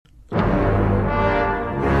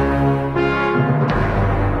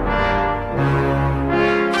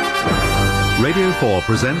E04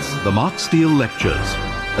 presents the Mark Steele Lectures,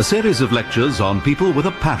 a series of lectures on people with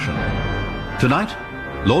a passion. Tonight,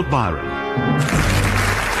 Lord Byron.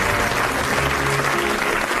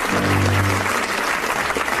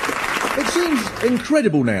 It seems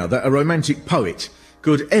incredible now that a romantic poet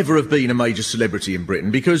could ever have been a major celebrity in Britain,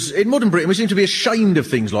 because in modern Britain we seem to be ashamed of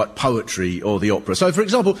things like poetry or the opera. So, for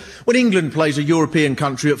example, when England plays a European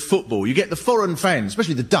country at football, you get the foreign fans,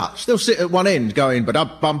 especially the Dutch, they'll sit at one end going, Verdi,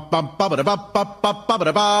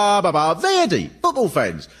 football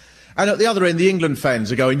fans. And at the other end, the England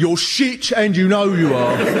fans are going, you're shit and you know you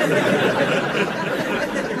are.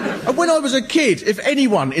 And when I was a kid, if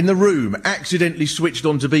anyone in the room accidentally switched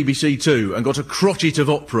on to BBC Two and got a crotchet of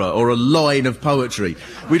opera or a line of poetry,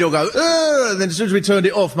 we'd all go, ugh, and then as soon as we turned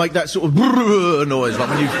it off, make that sort of brrr noise, like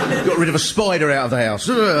when you got rid of a spider out of the house.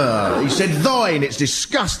 Ugh. He said, thine, it's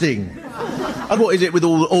disgusting. And what is it with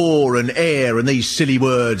all or and air and these silly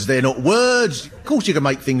words? They're not words. Of course you can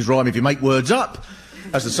make things rhyme if you make words up.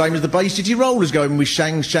 That's the same as the Bay City Rollers going with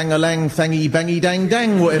shang, shang-a-lang, thangy, bangy, dang,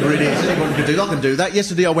 dang, whatever it is. Anyone can do that. I can do that.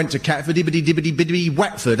 Yesterday I went to Catford, dibbity,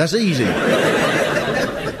 Watford. That's easy.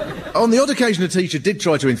 On the odd occasion a teacher did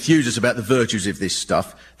try to enthuse us about the virtues of this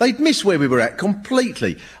stuff, they'd miss where we were at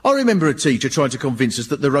completely. I remember a teacher trying to convince us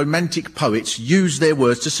that the romantic poets used their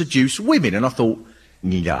words to seduce women, and I thought,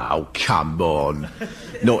 no, come on.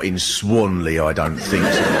 Not in Swanley, I don't think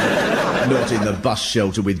so. Not in the bus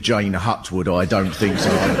shelter with Jane Hutwood, I don't think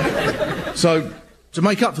so. So, to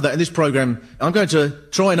make up for that in this programme, I'm going to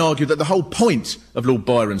try and argue that the whole point of Lord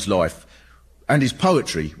Byron's life and his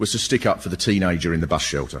poetry was to stick up for the teenager in the bus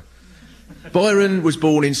shelter. Byron was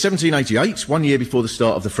born in 1788, 1 year before the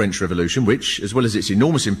start of the French Revolution, which, as well as its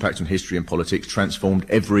enormous impact on history and politics, transformed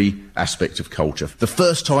every aspect of culture. The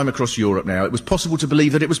first time across Europe now, it was possible to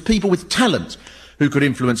believe that it was people with talent who could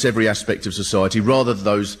influence every aspect of society, rather than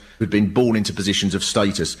those who'd been born into positions of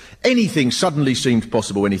status. Anything suddenly seemed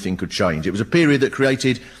possible, anything could change. It was a period that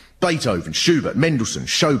created Beethoven, Schubert, Mendelssohn,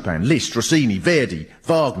 Chopin, Liszt, Rossini, Verdi,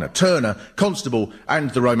 Wagner, Turner, Constable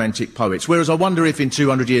and the Romantic poets. Whereas I wonder if in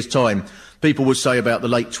 200 years' time people would say about the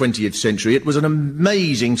late 20th century, it was an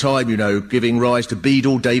amazing time, you know, giving rise to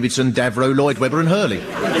Beadle, Davidson, Davro, Lloyd Webber and Hurley.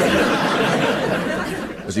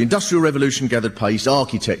 As the Industrial Revolution gathered pace,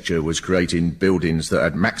 architecture was creating buildings that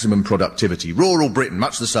had maximum productivity. Rural Britain,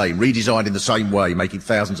 much the same, redesigned in the same way, making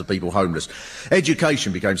thousands of people homeless.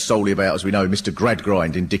 Education became solely about, as we know, Mr.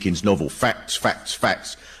 Gradgrind in Dickens' novel, facts, facts,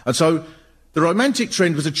 facts. And so the Romantic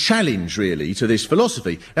trend was a challenge, really, to this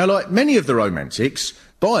philosophy. Now, like many of the Romantics,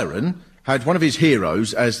 Byron had one of his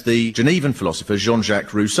heroes as the Genevan philosopher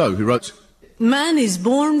Jean-Jacques Rousseau, who wrote, "Man is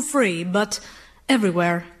born free, but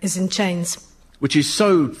everywhere is in chains." Which is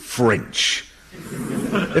so French.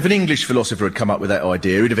 If an English philosopher had come up with that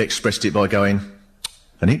idea, he'd have expressed it by going,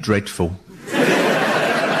 "Ain't it dreadful?"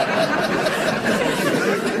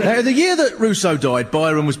 Now, the year that Rousseau died,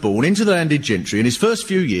 Byron was born into the landed gentry, and his first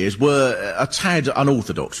few years were a tad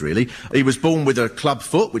unorthodox, really. He was born with a club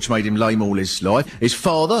foot, which made him lame all his life. His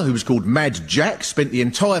father, who was called Mad Jack, spent the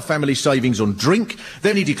entire family savings on drink.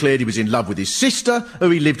 Then he declared he was in love with his sister, who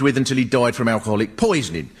he lived with until he died from alcoholic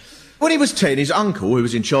poisoning. When he was 10, his uncle, who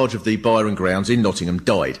was in charge of the Byron grounds in Nottingham,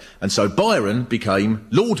 died, and so Byron became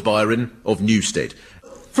Lord Byron of Newstead.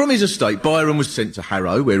 From his estate, Byron was sent to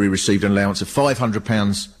Harrow, where he received an allowance of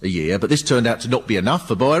 £500 a year, but this turned out to not be enough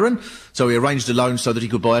for Byron, so he arranged a loan so that he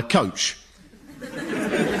could buy a coach.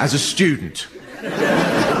 As a student.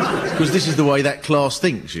 Because this is the way that class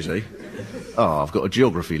thinks, you see. Oh, I've got a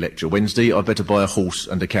geography lecture Wednesday, I'd better buy a horse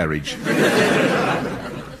and a carriage.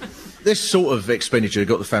 This sort of expenditure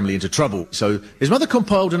got the family into trouble, so his mother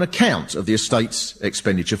compiled an account of the estate's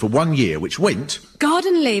expenditure for 1 year, which went...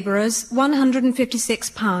 Garden labourers,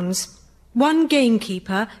 £156. One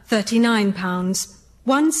gamekeeper, £39.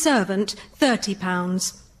 One servant,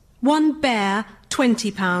 £30. One bear,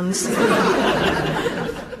 £20.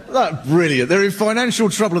 That's brilliant. They're in financial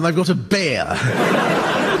trouble and they've got a bear.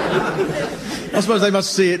 I suppose they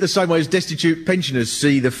must see it the same way as destitute pensioners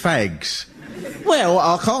see the fags. Well,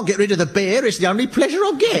 I can't get rid of the bear, it's the only pleasure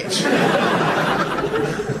I'll get.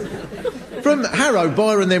 From Harrow,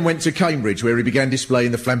 Byron then went to Cambridge, where he began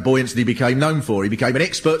displaying the flamboyance that he became known for. He became an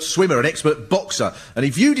expert swimmer, an expert boxer, and he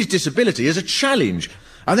viewed his disability as a challenge.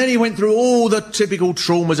 And then he went through all the typical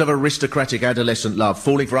traumas of aristocratic adolescent love,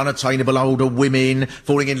 falling for unattainable older women,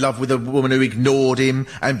 falling in love with a woman who ignored him,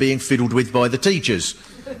 and being fiddled with by the teachers,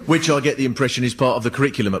 which I get the impression is part of the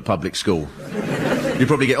curriculum at public school. You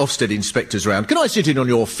probably get Ofsted inspectors round. Can I sit in on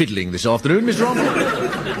your fiddling this afternoon, Miss Ron?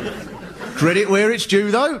 Credit where it's due,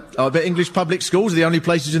 though. I bet English public schools are the only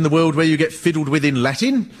places in the world where you get fiddled with in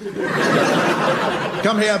Latin.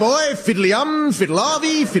 Come here, boy, fiddly-um,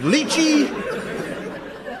 fiddle-arvy, fiddle-eachy.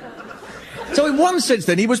 So in one sense,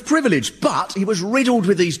 then, he was privileged, but he was riddled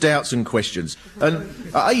with these doubts and questions. And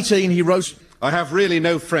at 18, he wrote, I have really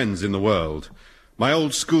no friends in the world. My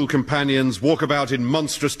old school companions walk about in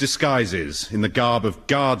monstrous disguises, in the garb of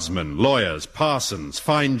guardsmen, lawyers, parsons,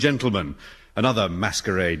 fine gentlemen, and other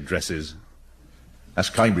masquerade dresses. That's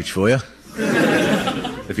Cambridge for you.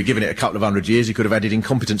 If you'd given it a couple of 100 years, he could have added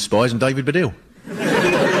incompetent spies and David Baddiel.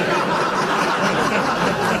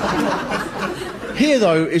 Here,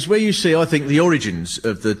 though, is where you see, I think, the origins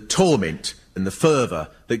of the torment and the fervour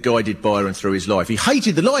that guided Byron through his life. He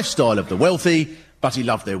hated the lifestyle of the wealthy, but he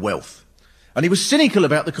loved their wealth. And he was cynical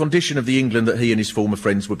about the condition of the England that he and his former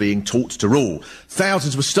friends were being taught to rule.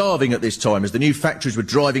 Thousands were starving at this time as the new factories were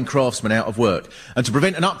driving craftsmen out of work. And to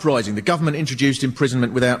prevent an uprising, the government introduced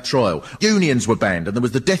imprisonment without trial. Unions were banned, and there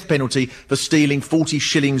was the death penalty for stealing 40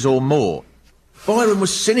 shillings or more. Byron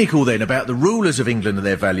was cynical then about the rulers of England and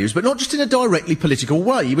their values, but not just in a directly political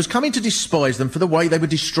way. He was coming to despise them for the way they were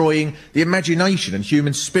destroying the imagination and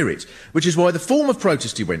human spirit, which is why the form of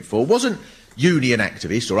protest he went for wasn't union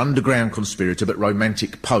activist or underground conspirator, but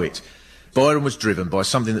romantic poet. Byron was driven by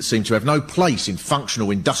something that seemed to have no place in functional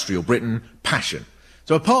industrial Britain, passion.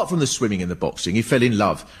 So apart from the swimming and the boxing, he fell in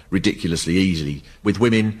love ridiculously easily with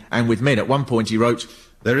women and with men. At one point he wrote,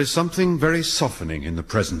 There is something very softening in the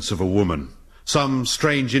presence of a woman. Some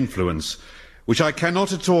strange influence, which I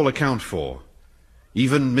cannot at all account for.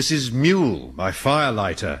 Even Mrs. Mule, my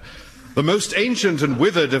firelighter, the most ancient and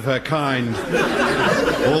withered of her kind,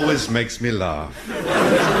 always makes me laugh.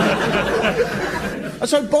 And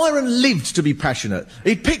so Byron lived to be passionate.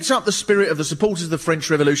 He'd picked up the spirit of the supporters of the French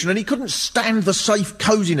Revolution, and he couldn't stand the safe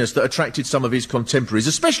coziness that attracted some of his contemporaries,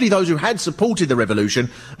 especially those who had supported the revolution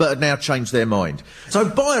but had now changed their mind. So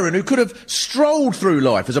Byron, who could have strolled through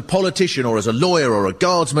life as a politician or as a lawyer or a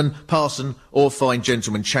guardsman, parson or fine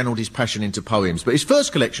gentleman, channelled his passion into poems. But his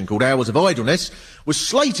first collection, called Hours of Idleness, was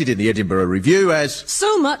slated in the Edinburgh Review as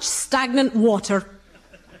So much stagnant water.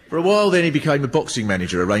 For a while then he became a boxing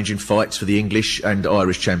manager, arranging fights for the English and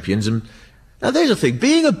Irish champions. And now there's a thing,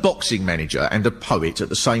 being a boxing manager and a poet at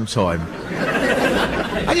the same time.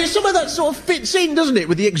 And yet some of that sort of fits in, doesn't it,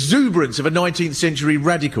 with the exuberance of a 19th century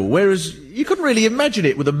radical, whereas you couldn't really imagine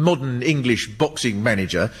it with a modern English boxing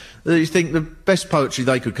manager. You think the best poetry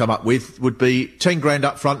they could come up with would be 10 grand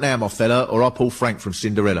up front now, my fella, or I'll pull Frank from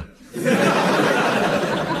Cinderella.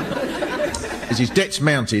 As his debts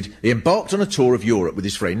mounted, he embarked on a tour of Europe with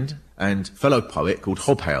his friend and fellow poet called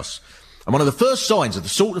Hobhouse. And one of the first signs of the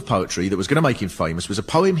sort of poetry that was going to make him famous was a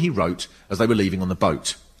poem he wrote as they were leaving on the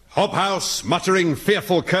boat. Hobhouse, muttering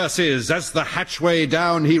fearful curses as the hatchway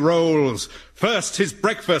down he rolls. First his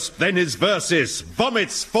breakfast, then his verses,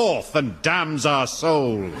 vomits forth and damns our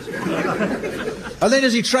souls. And then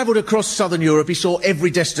as he travelled across southern Europe, he saw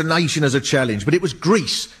every destination as a challenge, but it was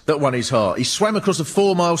Greece that won his heart. He swam across a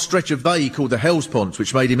 4-mile stretch of bay called the Hellespont,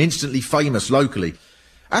 which made him instantly famous locally.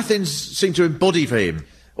 Athens seemed to embody for him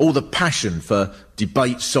all the passion for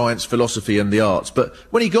debate, science, philosophy and the arts. But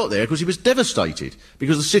when he got there, of course, he was devastated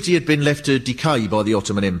because the city had been left to decay by the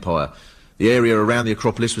Ottoman Empire. The area around the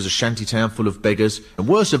Acropolis was a shanty town full of beggars. And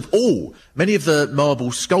worst of all, many of the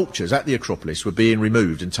marble sculptures at the Acropolis were being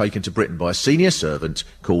removed and taken to Britain by a senior servant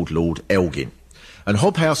called Lord Elgin. And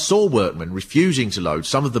Hobhouse saw workmen refusing to load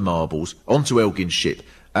some of the marbles onto Elgin's ship,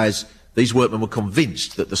 as these workmen were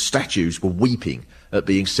convinced that the statues were weeping at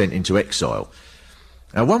being sent into exile.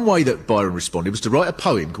 Now, one way that Byron responded was to write a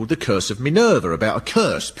poem called The Curse of Minerva, about a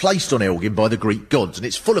curse placed on Elgin by the Greek gods, and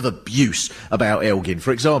it's full of abuse about Elgin.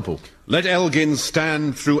 For example, Let Elgin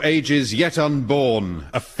stand through ages yet unborn,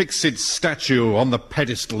 a fixed statue on the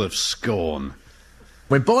pedestal of scorn.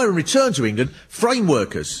 When Byron returned to England, frame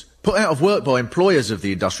workers, put out of work by employers of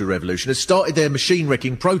the Industrial Revolution, had started their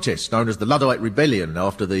machine-wrecking protests, known as the Luddite Rebellion,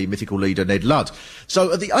 after the mythical leader Ned Ludd.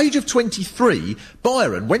 So at the age of 23,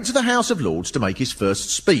 Byron went to the House of Lords to make his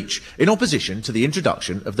first speech, in opposition to the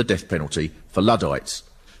introduction of the death penalty for Luddites.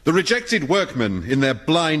 The rejected workmen, in their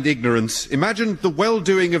blind ignorance, imagined the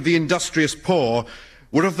well-doing of the industrious poor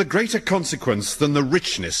were of the greater consequence than the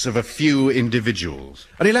richness of a few individuals.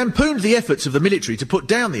 And he lampooned the efforts of the military to put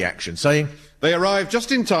down the action, saying, They arrived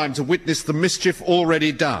just in time to witness the mischief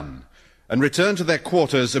already done, and return to their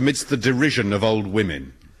quarters amidst the derision of old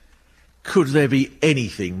women. Could there be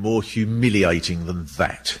anything more humiliating than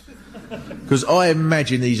that? Because I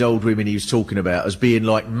imagine these old women he was talking about as being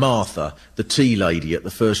like Martha, the tea lady at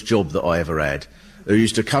the first job that I ever had, who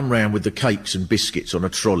used to come round with the cakes and biscuits on a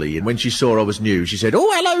trolley, and when she saw I was new, she said,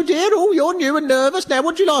 "Oh, hello, dear. Oh, you're new and nervous. Now,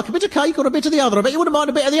 what do you like, a bit of cake or a bit of the other? I bet you wouldn't mind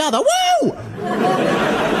a bit of the other. Woo!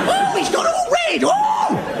 Oh, he's got all red! dead!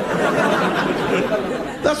 Oh!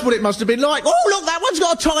 That's what it must have been like. Oh, look, that one's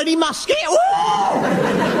got a tiny musket! Oh!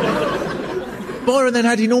 Byron then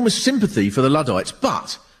had enormous sympathy for the Luddites,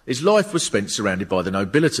 but his life was spent surrounded by the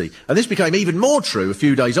nobility. And this became even more true a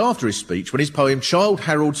few days after his speech when his poem Childe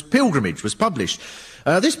Harold's Pilgrimage was published.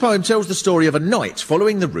 This poem tells the story of a knight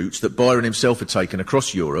following the route that Byron himself had taken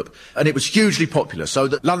across Europe, and it was hugely popular, so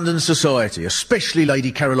that London society, especially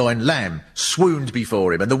Lady Caroline Lamb, swooned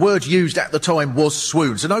before him, and the word used at the time was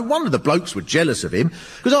swoon, so no wonder the blokes were jealous of him,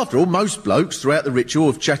 because after all, most blokes, throughout the ritual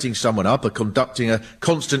of chatting someone up, are conducting a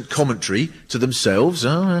constant commentary to themselves.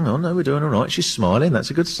 Oh, hang on, no, we're doing all right, she's smiling, that's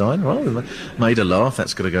a good sign, right, we made her laugh,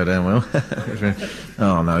 that's going to go down well.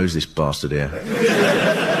 Oh, no, who's this bastard here?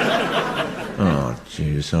 Oh,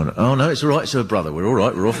 Jesus. Oh, no, it's all right, it's her brother. We're all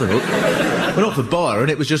right, we're off the hook. We're not for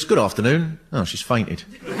Byron, it was just good afternoon. Oh, she's fainted.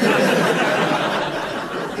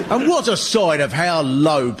 And what a sign of how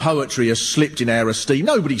low poetry has slipped in our esteem.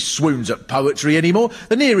 Nobody swoons at poetry anymore.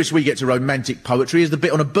 The nearest we get to romantic poetry is the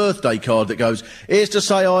bit on a birthday card that goes, "Here's to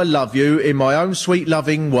say I love you in my own sweet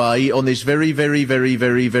loving way on this very, very, very,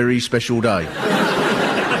 very, very special day."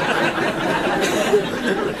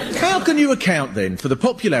 How can you account, then, for the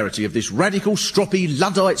popularity of this radical, stroppy,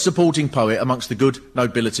 Luddite-supporting poet amongst the good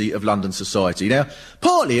nobility of London society? Now,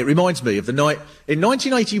 partly it reminds me of the night in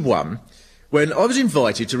 1981 when I was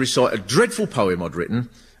invited to recite a dreadful poem I'd written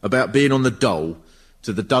about being on the dole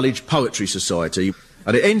to the Dulwich Poetry Society,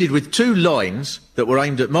 and it ended with 2 lines that were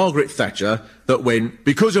aimed at Margaret Thatcher that went,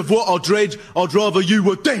 "Because of what I dread, I'd rather you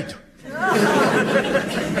were dead."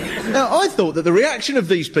 Now, I thought that the reaction of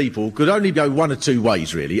these people could only go one of 2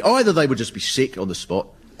 ways, really. Either they would just be sick on the spot,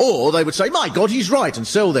 or they would say, "My God, he's right," and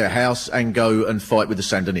sell their house and go and fight with the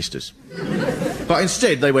Sandinistas. But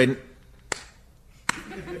instead they went,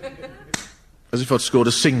 as if I'd scored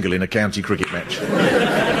a single in a county cricket match.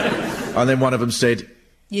 And then one of them said,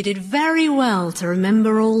 You did very well to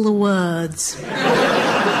remember all the words.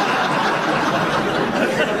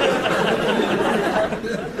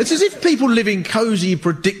 It's as if people living cosy,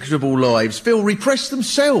 predictable lives feel repressed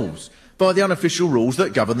themselves by the unofficial rules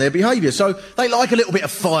that govern their behaviour. So they like a little bit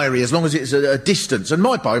of fiery as long as it's a distance. And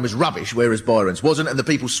my poem was rubbish, whereas Byron's wasn't. And the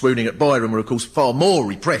people swooning at Byron were, of course, far more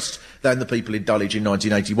repressed than the people in Dulwich in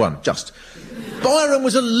 1981. Byron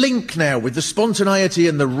was a link now with the spontaneity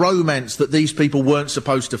and the romance that these people weren't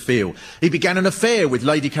supposed to feel. He began an affair with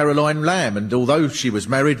Lady Caroline Lamb, and although she was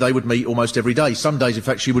married, they would meet almost every day. Some days, in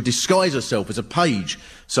fact, she would disguise herself as a page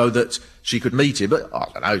so that she could meet him. But, I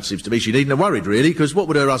don't know, it seems to me she needn't have worried, really, because what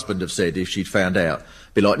would her husband have said if she'd found out?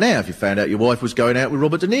 Be like now, if you found out your wife was going out with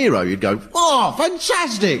Robert De Niro, you'd go, "Oh,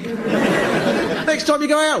 fantastic! Next time you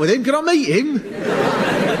go out with him, can I meet him?"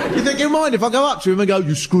 You think he'll mind if I go up to him and go,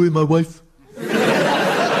 "You screwing my wife?"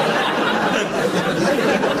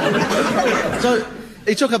 So,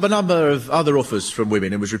 he took up a number of other offers from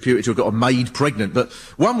women and was reputed to have got a maid pregnant, but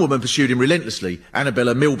one woman pursued him relentlessly,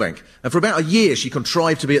 Annabella Milbank, and for about a year she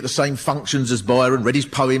contrived to be at the same functions as Byron, read his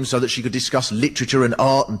poems so that she could discuss literature and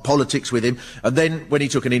art and politics with him, and then, when he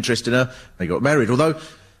took an interest in her, they got married. Although,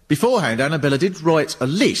 beforehand, Annabella did write a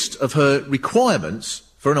list of her requirements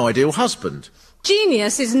for an ideal husband.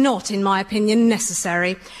 Genius is not, in my opinion,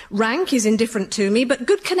 necessary. Rank is indifferent to me, but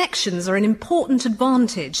good connections are an important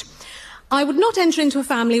advantage. I would not enter into a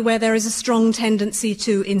family where there is a strong tendency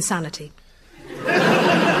to insanity.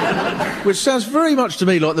 Which sounds very much to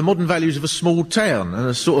me like the modern values of a small town, and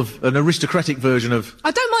a sort of an aristocratic version of... I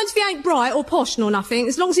don't mind if he ain't bright or posh nor nothing,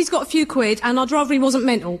 as long as he's got a few quid, and I'd rather he wasn't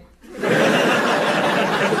mental.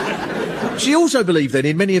 She also believed then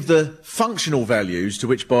in many of the functional values to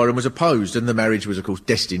which Byron was opposed, and the marriage was, of course,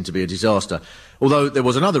 destined to be a disaster. Although there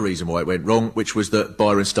was another reason why it went wrong, which was that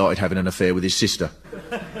Byron started having an affair with his sister.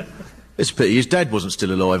 It's a pity his dad wasn't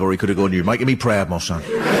still alive, or he could have gone, "You're making me proud, my son."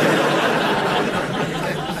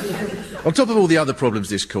 On top of all the other problems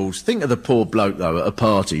this caused, think of the poor bloke, though, at a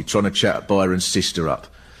party trying to chat Byron's sister up.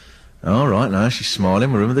 All right, no, she's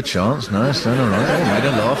smiling, we're in with a chance. No, it's done all right. Oh, made her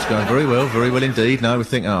laugh, it's going very well indeed. No, we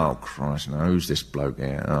think, oh, Christ, no, who's this bloke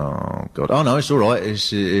here? Oh, God. Oh, no, it's all right,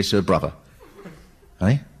 it's her brother.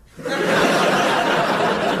 Eh?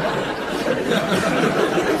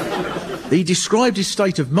 He described his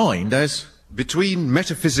state of mind as... Between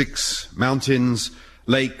metaphysics, mountains,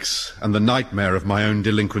 lakes, and the nightmare of my own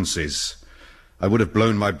delinquencies, I would have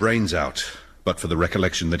blown my brains out, but for the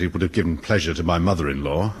recollection that it would have given pleasure to my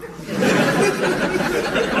mother-in-law.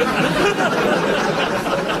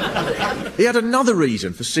 he had another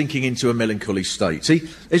reason for sinking into a melancholy state. See,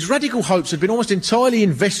 his radical hopes had been almost entirely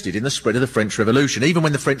invested in the spread of the French Revolution, even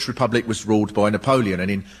when the French Republic was ruled by Napoleon. And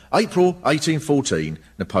in April 1814,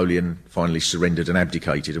 Napoleon finally surrendered and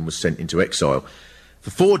abdicated and was sent into exile. For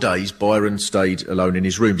 4 days, Byron stayed alone in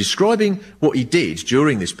his room, describing what he did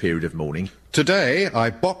during this period of mourning. Today, I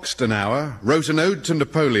boxed an hour, wrote an ode to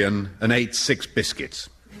Napoleon, and ate 6 biscuits.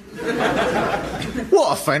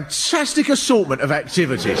 What a fantastic assortment of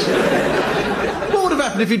activities. What would have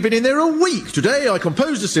happened if he'd been in there a week? Today, I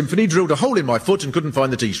composed a symphony, drilled a hole in my foot and couldn't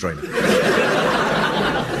find the tea-string.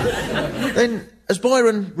 Then, as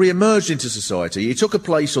Byron re-emerged into society, he took a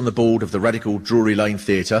place on the board of the radical Drury Lane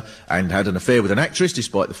Theatre and had an affair with an actress,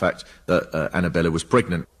 despite the fact that Annabella was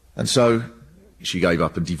pregnant. And so, she gave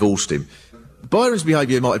up and divorced him. Byron's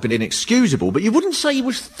behaviour might have been inexcusable, but you wouldn't say he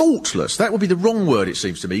was thoughtless. That would be the wrong word, it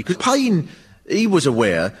seems to me, because pain, he was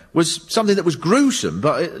aware, was something that was gruesome,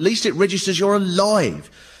 but at least it registers you're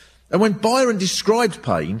alive. And when Byron described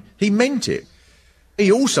pain, he meant it.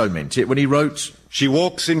 He also meant it when he wrote, She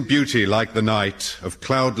walks in beauty like the night of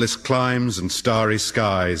cloudless climes and starry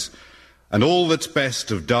skies, and all that's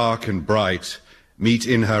best of dark and bright meet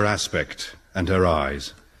in her aspect and her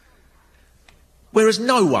eyes. Whereas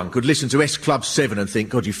no one could listen to S07 and think,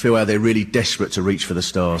 God, you feel how they're really desperate to reach for the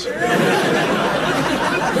stars.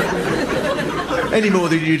 Any more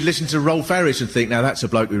than you'd listen to Rolf Harris and think, now that's a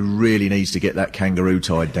bloke who really needs to get that kangaroo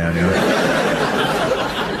tied down, you know.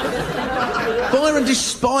 Byron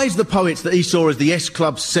despised the poets that he saw as the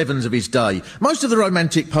S-Club 7s of his day. Most of the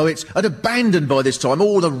romantic poets had abandoned by this time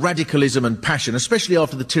all the radicalism and passion, especially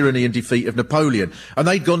after the tyranny and defeat of Napoleon, and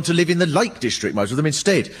they'd gone to live in the Lake District, most of them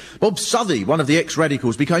instead. Bob Southey, one of the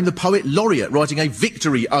ex-radicals, became the poet laureate, writing a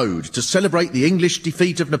victory ode to celebrate the English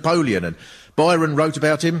defeat of Napoleon, and Byron wrote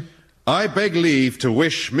about him, I beg leave to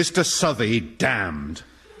wish Mr. Southey damned.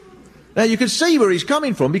 Now, you can see where he's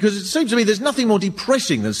coming from, because it seems to me there's nothing more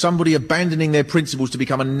depressing than somebody abandoning their principles to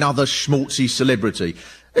become another schmaltzy celebrity.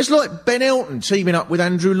 It's like Ben Elton teaming up with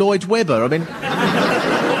Andrew Lloyd Webber. I mean,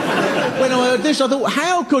 when I heard this, I thought,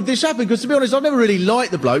 how could this happen? Because, to be honest, I've never really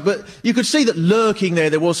liked the bloke, but you could see that lurking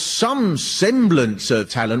there was some semblance of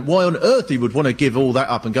talent. Why on earth he would want to give all that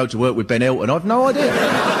up and go to work with Ben Elton, I've no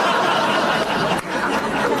idea.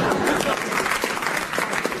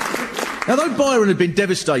 Now, though Byron had been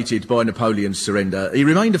devastated by Napoleon's surrender, he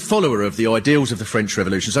remained a follower of the ideals of the French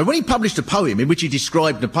Revolution. So when he published a poem in which he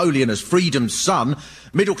described Napoleon as freedom's son,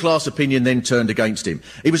 middle-class opinion then turned against him.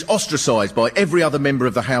 He was ostracised by every other member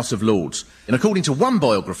of the House of Lords. And according to one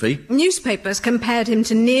biography, newspapers compared him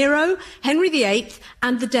to Nero, Henry VIII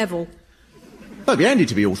and the devil. That'd be handy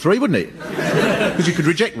to be all three, wouldn't it? Because you could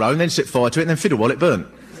reject Rome, then set fire to it and then fiddle while it burnt.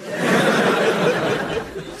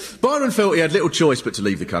 Byron felt he had little choice but to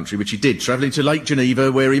leave the country, which he did, travelling to Lake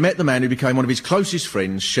Geneva, where he met the man who became one of his closest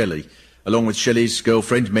friends, Shelley, along with Shelley's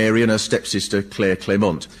girlfriend Mary and her stepsister Claire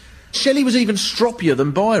Clement. Shelley was even stroppier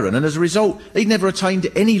than Byron, and as a result, he'd never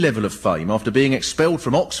attained any level of fame after being expelled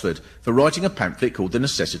from Oxford for writing a pamphlet called The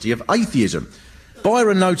Necessity of Atheism.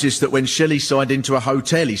 Byron noticed that when Shelley signed into a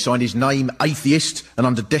hotel, he signed his name Atheist and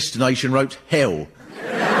under destination wrote Hell.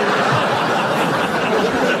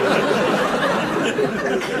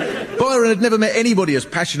 Byron had never met anybody as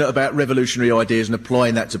passionate about revolutionary ideas and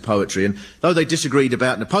applying that to poetry, and though they disagreed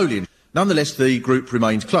about Napoleon, nonetheless the group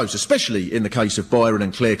remained close, especially in the case of Byron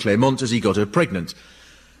and Claire Clement as he got her pregnant.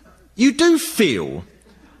 You do feel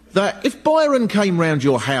that if Byron came round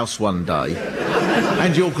your house one day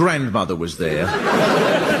and your grandmother was there,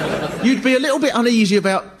 you'd be a little bit uneasy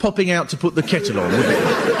about popping out to put the kettle on, wouldn't you?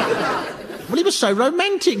 Well, he was so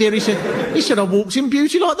romantic there, he said I walked in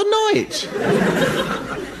beauty like the night.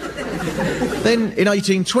 Then, in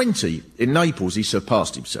 1820, in Naples, he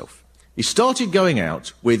surpassed himself. He started going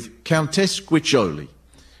out with Countess Guiccioli,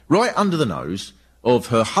 right under the nose of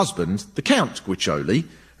her husband, the Count Guiccioli,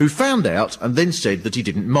 who found out and then said that he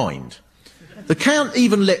didn't mind. The Count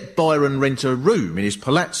even let Byron rent a room in his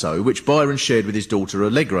palazzo, which Byron shared with his daughter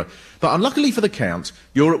Allegra. But unluckily for the Count,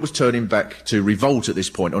 Europe was turning back to revolt at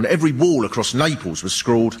this point. On every wall across Naples was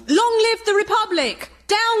scrawled, "Long live the Republic!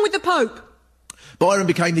 Down with the Pope!" Byron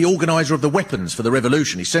became the organiser of the weapons for the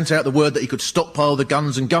revolution. He sent out the word that he could stockpile the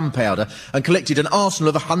guns and gunpowder and collected an arsenal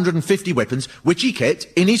of 150 weapons, which he kept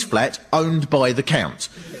in his flat, owned by the Count.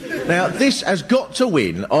 Now, this has got to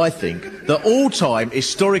win, I think, the all-time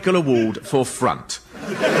historical award for front.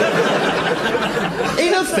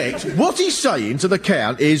 In effect, what he's saying to the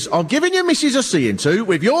Count is, I'm giving you Mrs. a seeing to,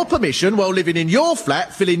 with your permission, while living in your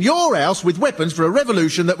flat, filling your house with weapons for a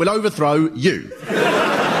revolution that will overthrow you.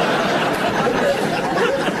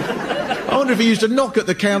 wonder if he used to knock at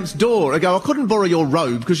the Count's door and go, I couldn't borrow your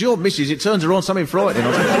robe because your missus, it turns her on something frightening.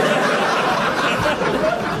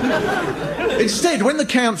 Instead, when the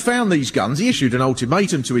Count found these guns, he issued an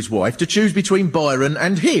ultimatum to his wife to choose between Byron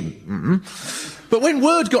and him. But when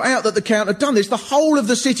word got out that the Count had done this, the whole of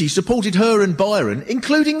the city supported her and Byron,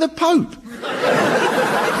 including the Pope.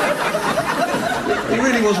 He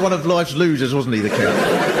really was one of life's losers, wasn't he, the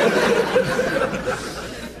Count?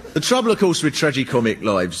 The trouble, of course, with tragicomic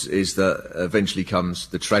lives is that eventually comes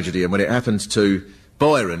the tragedy, and when it happened to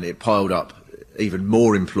Byron, it piled up even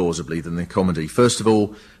more implausibly than the comedy. First of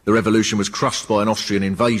all, the revolution was crushed by an Austrian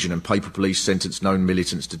invasion and paper police sentenced known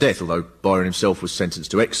militants to death, although Byron himself was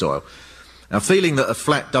sentenced to exile. Now, feeling that a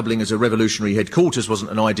flat doubling as a revolutionary headquarters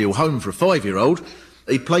wasn't an ideal home for a 5-year-old,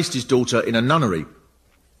 he placed his daughter in a nunnery.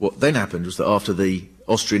 What then happened was that after the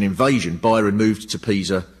Austrian invasion, Byron moved to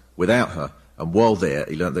Pisa without her, and while there,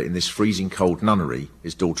 he learnt that in this freezing cold nunnery,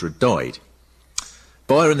 his daughter had died.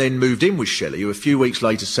 Byron then moved in with Shelley, who a few weeks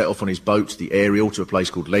later set off on his boat, the Ariel, to a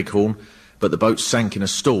place called Leghorn, but the boat sank in a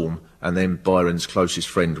storm, and then Byron's closest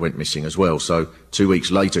friend went missing as well. So 2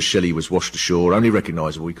 weeks later, Shelley was washed ashore, only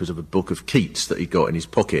recognisable because of a book of Keats that he'd got in his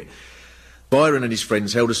pocket. Byron and his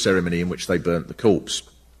friends held a ceremony in which they burnt the corpse.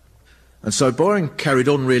 And so Byron carried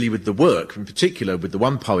on really with the work, in particular with the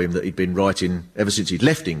one poem that he'd been writing ever since he'd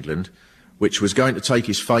left England, which was going to take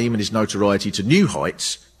his fame and his notoriety to new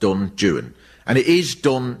heights, Don Juan. And it is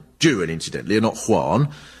Don Juan, incidentally, and not Juan,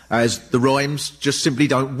 as the rhymes just simply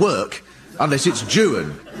don't work unless it's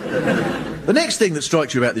Juan. The next thing that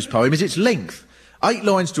strikes you about this poem is its length. 8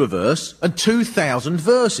 lines to a verse and 2,000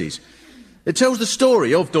 verses. It tells the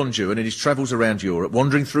story of Don Juan in his travels around Europe,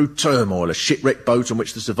 wandering through turmoil, a shipwrecked boat on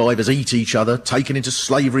which the survivors eat each other, taken into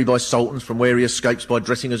slavery by sultans from where he escapes by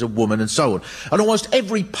dressing as a woman, and so on. And almost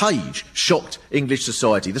every page shocked English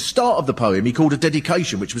society. The start of the poem he called a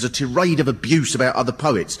dedication, which was a tirade of abuse about other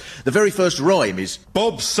poets. The very first rhyme is,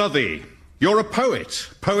 Bob Southey, you're a poet,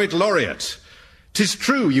 poet laureate. 'Tis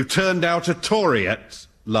true you turned out a Tory at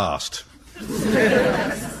last.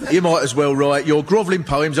 You might as well write, your grovelling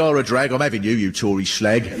poems are a drag, I'm having you, you Tory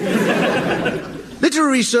slag.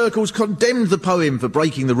 Literary circles condemned the poem for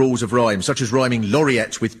breaking the rules of rhyme, such as rhyming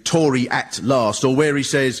laureate with Tory at last, or where he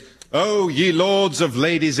says, Oh, ye lords of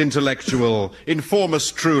ladies intellectual, inform us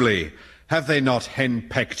truly, have they not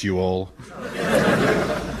henpecked you all?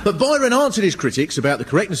 But Byron answered his critics about the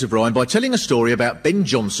correctness of rhyme by telling a story about Ben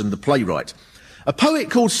Jonson, the playwright. A poet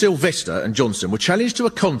called Sylvester and Johnson were challenged to a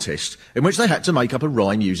contest in which they had to make up a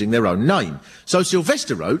rhyme using their own name. So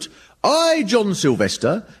Sylvester wrote, I, John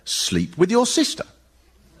Sylvester, sleep with your sister.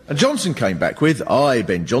 And Johnson came back with, I,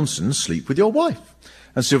 Ben Jonson, sleep with your wife.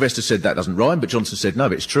 And Sylvester said, that doesn't rhyme, but Johnson said, no,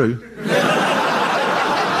 but it's true.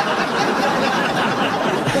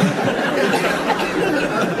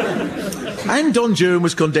 And Don Juan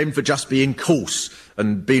was condemned for just being coarse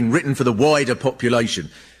and being written for the wider population.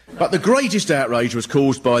 But the greatest outrage was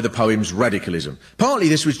caused by the poem's radicalism. Partly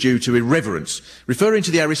this was due to irreverence. Referring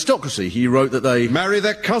to the aristocracy, he wrote that they marry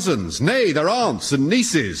their cousins, nay, their aunts and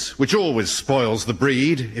nieces, which always spoils the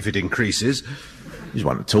breed, if it increases. He's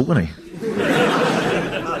one to talk, wasn't he?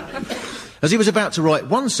 As he was about to write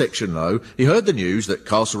one section, though, he heard the news that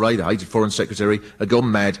Castlereagh, the hated Foreign Secretary, had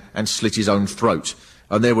gone mad and slit his own throat.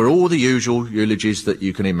 And there were all the usual eulogies that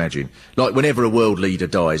you can imagine. Like whenever a world leader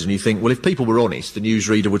dies and you think, well, if people were honest, the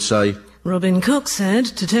newsreader would say, Robin Cook said,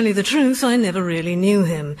 to tell you the truth, I never really knew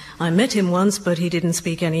him. I met him once, but he didn't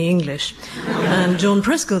speak any English. And John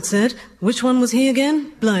Prescott said, which one was he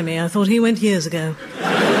again? Blimey, I thought he went years ago.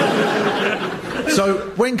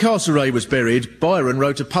 So, when Castlereagh was buried, Byron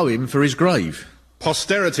wrote a poem for his grave.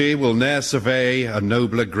 Posterity will ne'er survey a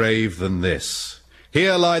nobler grave than this.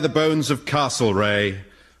 Here lie the bones of Castlereagh.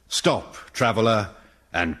 Stop, traveller,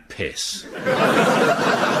 and piss.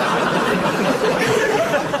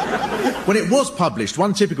 When it was published,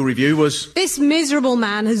 one typical review was, This miserable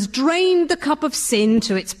man has drained the cup of sin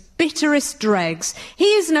to its bitterest dregs. He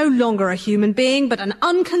is no longer a human being, but an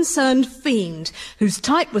unconcerned fiend, whose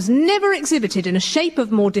type was never exhibited in a shape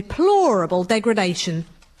of more deplorable degradation.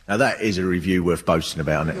 Now that is a review worth boasting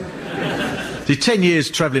about, isn't it? See, 10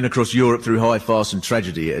 years travelling across Europe through high farce and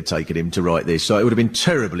tragedy it had taken him to write this, so it would have been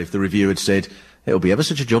terrible if the review had said, it'll be ever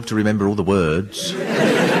such a job to remember all the words.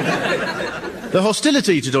 The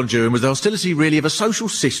hostility to Don Juan was the hostility really of a social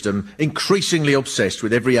system increasingly obsessed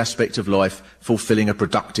with every aspect of life fulfilling a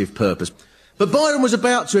productive purpose. But Byron was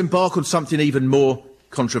about to embark on something even more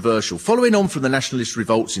controversial. Following on from the nationalist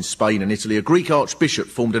revolts in Spain and Italy, a Greek archbishop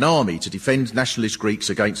formed an army to defend nationalist Greeks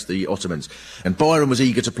against the Ottomans, and Byron was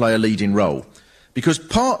eager to play a leading role. Because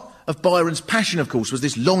part of Byron's passion, of course, was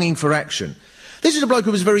this longing for action. This is a bloke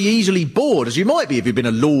who was very easily bored, as you might be if you'd been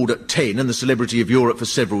a lord at 10 and the celebrity of Europe for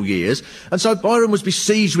several years. And so Byron was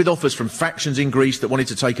besieged with offers from factions in Greece that wanted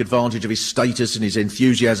to take advantage of his status and his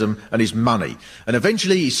enthusiasm and his money. And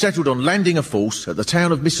eventually he settled on landing a force at the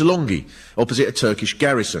town of Missolonghi, opposite a Turkish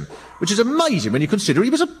garrison, which is amazing when you consider he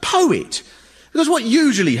was a poet. Because what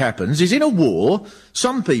usually happens is in a war,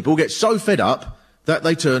 some people get so fed up that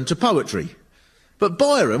they turn to poetry. But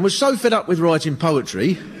Byron was so fed up with writing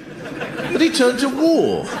poetry that he turned to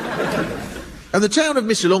war. And the town of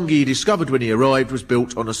Missolonghi, he discovered when he arrived, was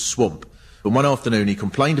built on a swamp. And one afternoon he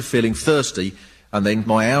complained of feeling thirsty, and then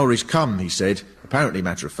 "my hour is come," he said, apparently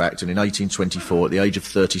matter of fact, and in 1824, at the age of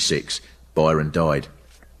 36, Byron died.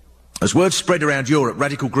 As word spread around Europe,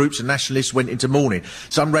 radical groups and nationalists went into mourning.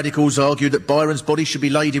 Some radicals argued that Byron's body should be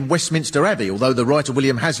laid in Westminster Abbey, although the writer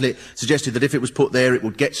William Hazlitt suggested that if it was put there, it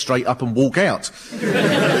would get straight up and walk out.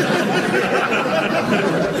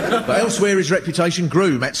 But elsewhere his reputation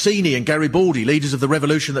grew. Mazzini and Garibaldi, leaders of the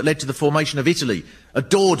revolution that led to the formation of Italy,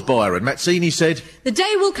 adored Byron. Mazzini said, "The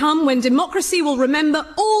day will come when democracy will remember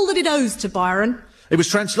all that it owes to Byron." It was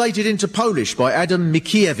translated into Polish by Adam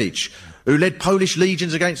Mickiewicz, who led Polish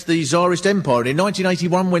legions against the Tsarist Empire. And in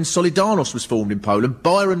 1981, when Solidarność was formed in Poland,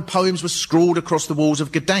 Byron poems were scrawled across the walls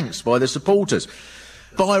of Gdansk by their supporters.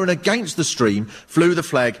 Byron, against the stream, flew the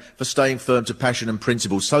flag for staying firm to passion and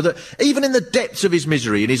principles, so that even in the depths of his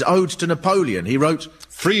misery, in his ode to Napoleon, he wrote,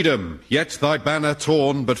 "Freedom, yet thy banner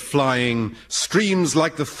torn but flying, streams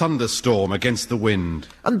like the thunderstorm against the wind."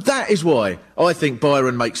 And that is why I think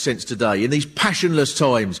Byron makes sense today, in these passionless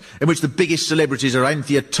times in which the biggest celebrities are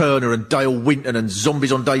Anthea Turner and Dale Winton and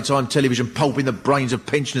zombies on daytime television pulping the brains of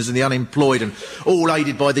pensioners and the unemployed, and all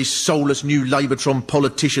aided by these soulless new Labourtron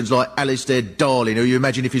politicians like Alistair Darling, who you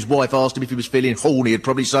imagine if his wife asked him if he was feeling horny, he'd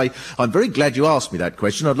probably say, "I'm very glad you asked me that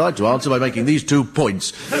question. I'd like to answer by making these 2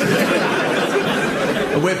 points."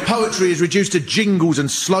 And where poetry is reduced to jingles and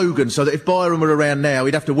slogans, so that if Byron were around now,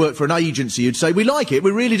 he'd have to work for an agency who'd say, "We like it, we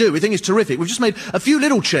really do, we think it's terrific. We've just made a few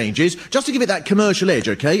little changes, just to give it that commercial edge,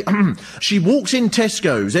 OK? She walks in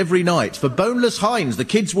Tesco's every night. For boneless hinds, the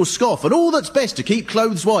kids will scoff, and all that's best to keep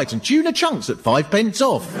clothes white, and tuna chunks at 5 pence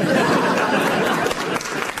off."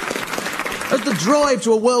 As the drive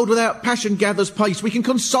to a world without passion gathers pace, we can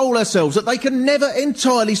console ourselves that they can never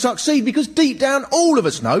entirely succeed, because deep down all of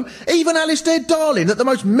us know, even Alistair Darling, that the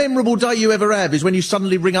most memorable day you ever have is when you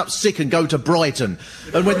suddenly ring up sick and go to Brighton,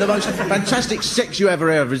 and when the most fantastic sex you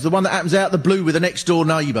ever have is the one that happens out of the blue with a next door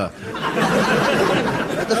neighbour.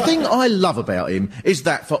 The thing I love about him is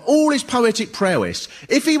that, for all his poetic prowess,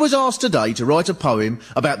 if he was asked today to write a poem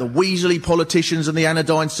about the Weasley politicians and the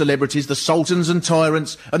anodyne celebrities, the sultans and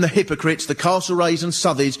tyrants and the hypocrites, the Castlereaghs and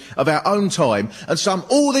Southies of our own time, and sum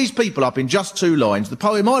all these people up in just 2 lines, the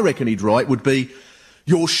poem I reckon he'd write would be,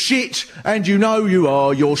 "You're shit and you know you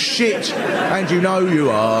are, you're shit and you know you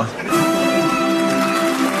are."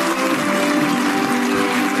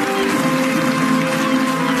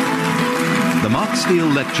 The Mark Steele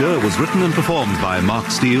Lecture was written and performed by Mark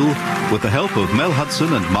Steele with the help of Mel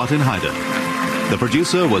Hudson and Martin Hyder. The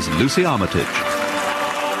producer was Lucy Armitage.